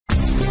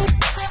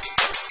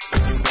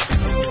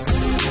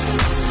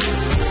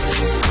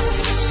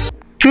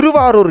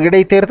திருவாரூர்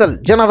இடைத்தேர்தல்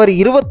ஜனவரி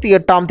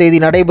 28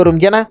 நடைபெறும்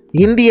என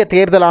இந்திய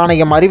தேர்தல்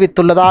ஆணையம்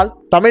அறிவித்துள்ளதால்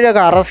தமிழக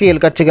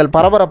அரசியல் கட்சிகள்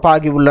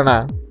பரபரப்பாகி உள்ளன.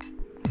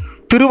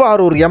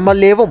 திருவாரூர்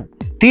எம்எல்ஏவும்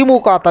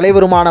திமுக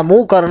தலைவருமான மு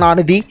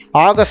கருணாநிதி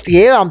ஆகஸ்ட்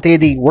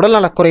 7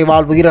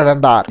 உடல்நலக்குறைவால்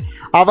உயிரிழந்தார்.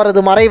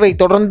 அவரது மறைவை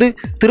தொடர்ந்து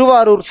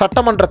திருவாரூர்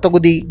சட்டமன்ற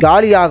தொகுதி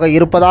காலியாக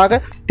இருப்பதாக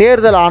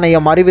தேர்தல்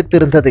ஆணையம்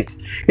அறிவித்திருந்தது.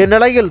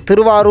 இந்நிலையில்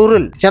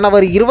திருவாரூரில்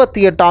ஜனவரி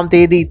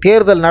 28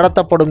 தேர்தல்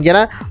நடத்தப்படும்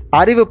என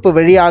அறிவிப்பு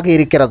வெளியாகி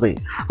இருக்கிறது.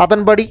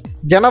 அதன்படி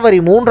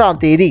ஜனவரி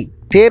 3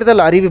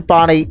 தேர்தல்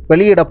அறிவிப்பாணை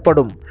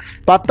வெளியிடப்படும்.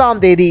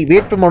 10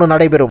 வேட்புமனு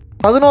நடைபெறும்.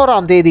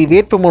 11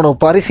 வேட்புமனு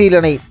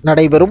பரிசீலனை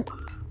நடைபெறும்.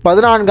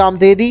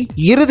 14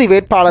 இறுதி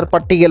வேட்பாளர்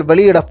பட்டியல்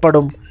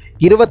வெளியிடப்படும்.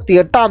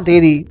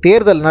 28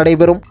 தேர்தல்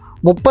நடைபெறும்.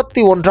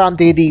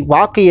 31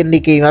 வாக்கு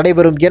எண்ணிக்கை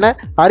நடைபெறும் என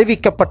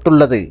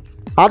அறிவிக்கப்பட்டுள்ளது.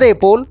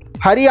 அதேபோல்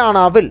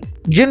ஹரியானாவில்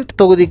ஜிண்ட்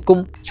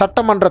தொகுதிக்கும்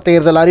சட்டமன்ற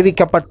தேர்தல்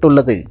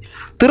அறிவிக்கப்பட்டுள்ளது.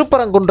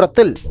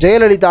 திருப்பரங்குன்றத்தில்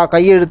ஜெயலலிதா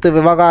கையெழுத்து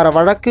விவகார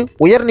வழக்கு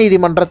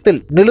உயர்நீதிமன்றத்தில்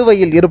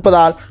நிலுவையில்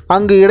இருப்பதால்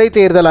அங்கு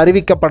இடைத்தேர்தல்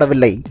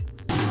அறிவிக்கப்படவில்லை.